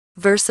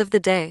Verse of the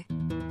day,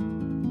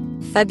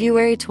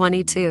 February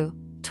 22,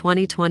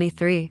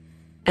 2023.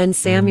 And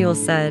Samuel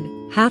said,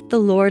 "Hath the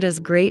Lord as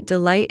great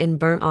delight in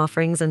burnt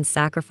offerings and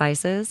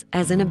sacrifices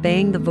as in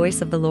obeying the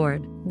voice of the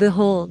Lord?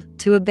 Behold,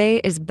 to obey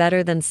is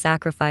better than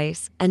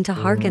sacrifice, and to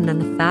hearken than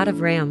the fat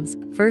of rams."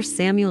 1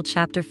 Samuel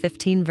chapter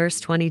 15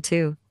 verse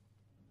 22.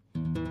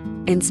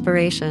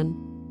 Inspiration.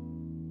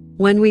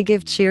 When we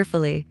give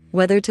cheerfully,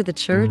 whether to the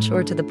church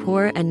or to the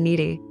poor and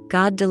needy,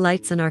 God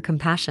delights in our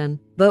compassion.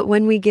 But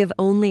when we give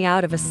only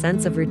out of a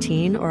sense of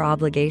routine or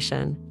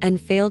obligation,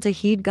 and fail to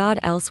heed God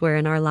elsewhere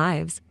in our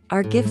lives,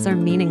 our gifts are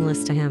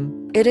meaningless to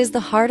Him. It is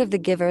the heart of the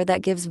giver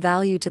that gives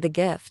value to the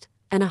gift,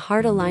 and a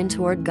heart aligned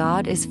toward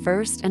God is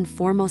first and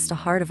foremost a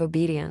heart of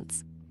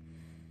obedience.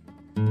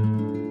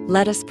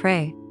 Let us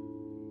pray.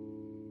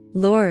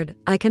 Lord,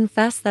 I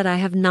confess that I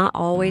have not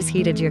always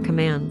heeded your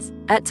commands.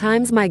 At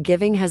times my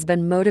giving has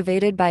been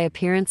motivated by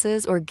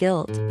appearances or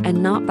guilt,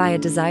 and not by a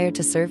desire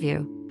to serve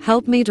you.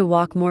 Help me to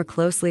walk more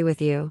closely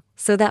with you,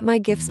 so that my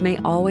gifts may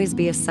always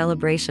be a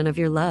celebration of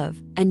your love,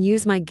 and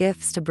use my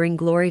gifts to bring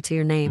glory to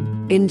your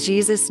name. In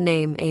Jesus'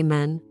 name,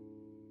 amen.